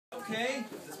Okay,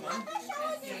 this one.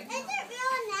 Is it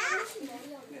real now?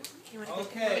 You want to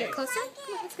Okay. get closer?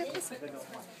 Come on, let's get closer.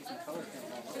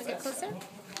 Let's get closer.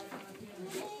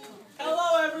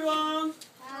 Hello, everyone.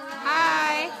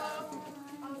 Hi.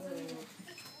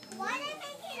 Why are they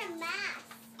making a mask?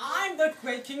 I'm the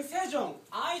great King Sejong.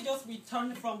 I just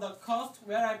returned from the coast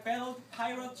where I battled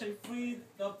pirates and freed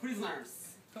the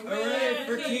prisoners. Hooray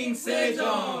for King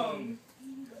Sejong!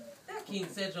 That King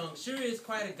Sejong sure is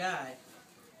quite a guy.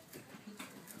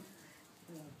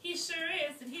 He sure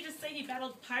is. Did he just say he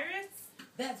battled pirates?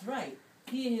 That's right.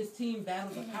 He and his team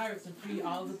battled the pirates and freed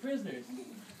all the prisoners.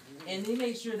 And they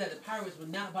made sure that the pirates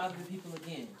would not bother the people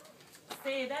again.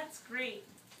 Say, that's great.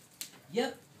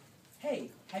 Yep. Hey,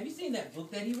 have you seen that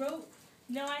book that he wrote?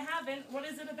 No, I haven't. What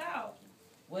is it about?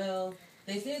 Well,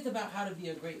 they say it's about how to be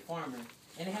a great farmer.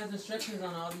 And it has instructions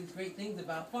on all these great things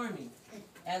about farming.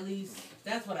 At least,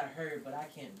 that's what I heard, but I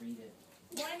can't read it.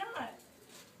 Why not?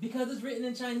 Because it's written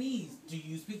in Chinese. Do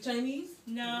you speak Chinese?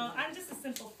 No, I'm just a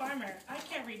simple farmer. I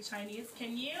can't read Chinese.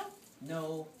 Can you?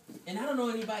 No. And I don't know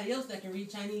anybody else that can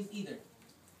read Chinese either.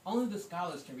 Only the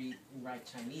scholars can read and write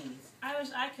Chinese. I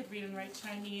wish I could read and write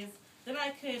Chinese. Then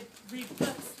I could read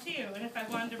books too, and if I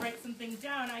wanted to write something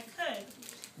down, I could.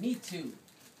 Me too.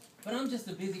 But I'm just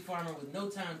a busy farmer with no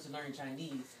time to learn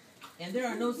Chinese. And there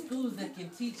are no schools that can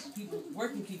teach people,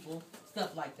 working people,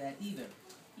 stuff like that either.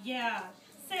 Yeah.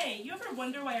 Say, you ever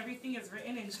wonder why everything is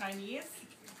written in Chinese?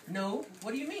 No?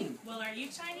 What do you mean? Well, are you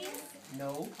Chinese?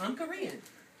 No, I'm Korean.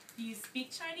 Do you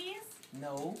speak Chinese?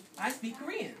 No, I speak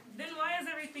Korean. Then why is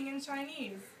everything in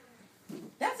Chinese?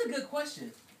 That's a good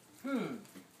question.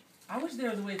 I wish there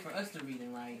was a way for us to read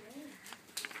and write.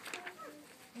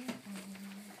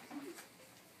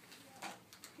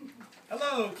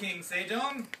 Hello, King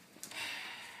Sejong.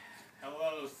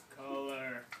 Hello,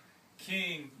 scholar.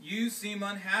 King, you seem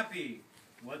unhappy.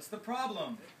 What's the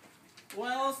problem?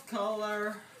 Well,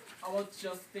 scholar, I was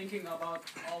just thinking about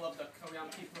all of the Korean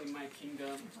people in my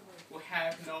kingdom who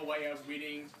have no way of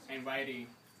reading and writing.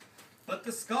 But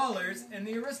the scholars and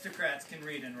the aristocrats can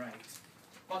read and write.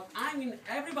 But I mean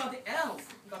everybody else,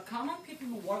 the common people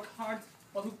who work hard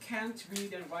but who can't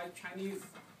read and write Chinese,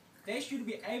 they should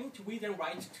be able to read and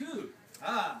write too.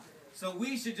 Ah, so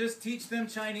we should just teach them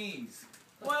Chinese.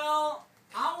 Well,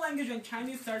 our language and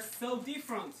Chinese are so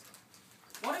different.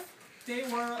 What if there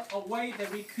were a way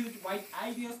that we could write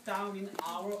ideas down in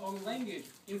our own language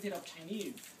instead of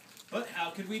Chinese? But how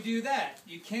could we do that?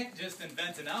 You can't just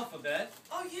invent an alphabet.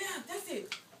 Oh yeah, that's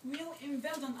it. We'll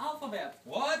invent an alphabet.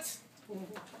 What?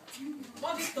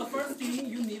 What is the first thing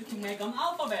you need to make an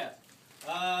alphabet?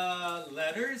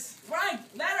 Letters? Right,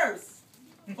 letters.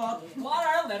 But what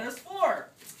are letters for?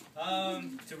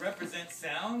 To represent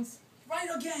sounds? Right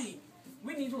again.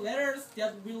 We need letters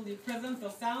that will represent the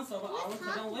sounds of our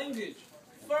Korean language.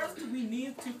 First, we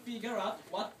need to figure out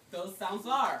what those sounds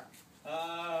are.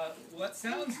 What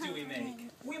sounds do we make?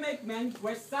 We make many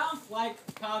great sounds like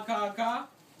ka ka ka,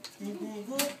 gu gu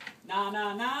gu, na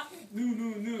na na, nu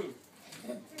nu nu.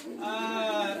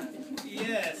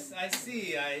 Yes, I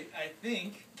see. I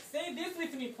think. Say this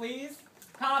with me, please.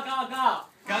 Ka ka ka.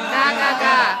 Ga Ga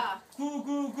ga. Gu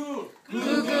gu gu.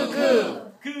 Goo goo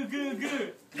goo. Gu gu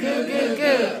gu. Goo goo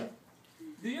goo.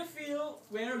 Do you feel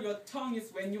where your tongue is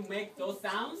when you make those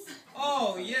sounds?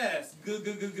 Oh, yes. Goo,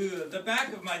 goo, goo, goo. The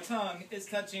back of my tongue is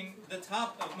touching the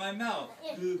top of my mouth.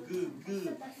 Goo, goo,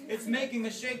 goo. It's making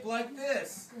a shape like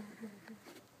this.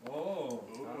 Oh.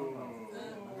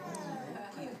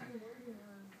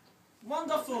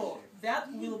 Wonderful.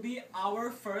 That will be our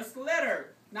first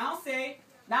letter. Now say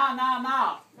na na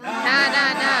na. Na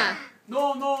na na.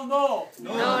 No no no.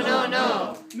 No no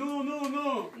no. No no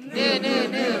no. No no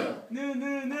no. No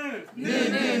no no. No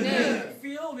no no.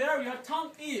 Feel where your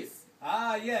tongue is.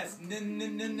 Ah, yes. N,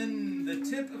 n, n, n. The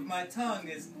tip of my tongue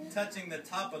is touching the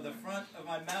top of the front of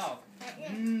my mouth.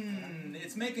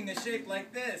 It's making a shape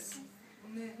like this.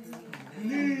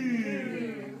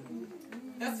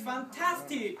 That's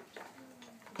fantastic.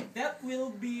 That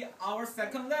will be our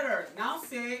second letter. Now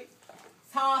say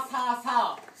sa sa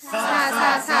sa. Sa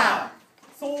sa sa.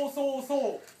 So so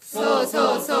so. So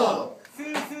so so.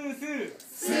 Su su su.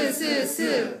 Su su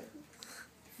su.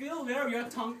 Feel where your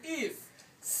tongue is.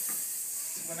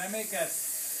 When I make a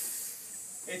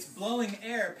s, it's blowing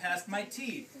air past my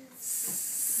teeth.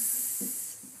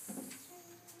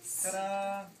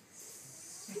 Ta-da!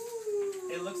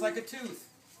 It looks like a tooth.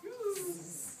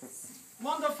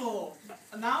 Wonderful.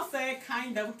 Now say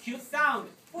kind of cute sound.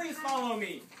 Please follow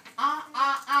me. Ah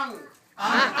ah ang.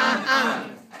 Ah ah ah.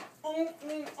 Ong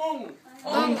ong ong.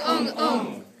 Ong ong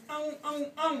ong.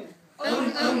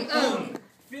 Ong ong ong.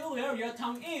 Feel where your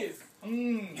tongue is.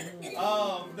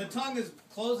 The tongue is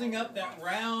closing up that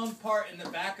round part in the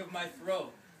back of my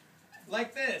throat.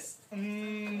 Like this. Another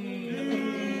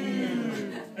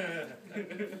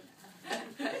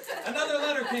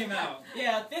letter came out.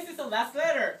 Yeah, this is the last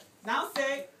letter. Now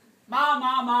say ma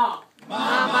ma ma.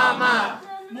 Ma, ma, ma.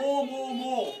 Mo mo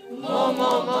mo. Mo,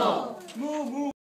 mo, mo. Moo moo.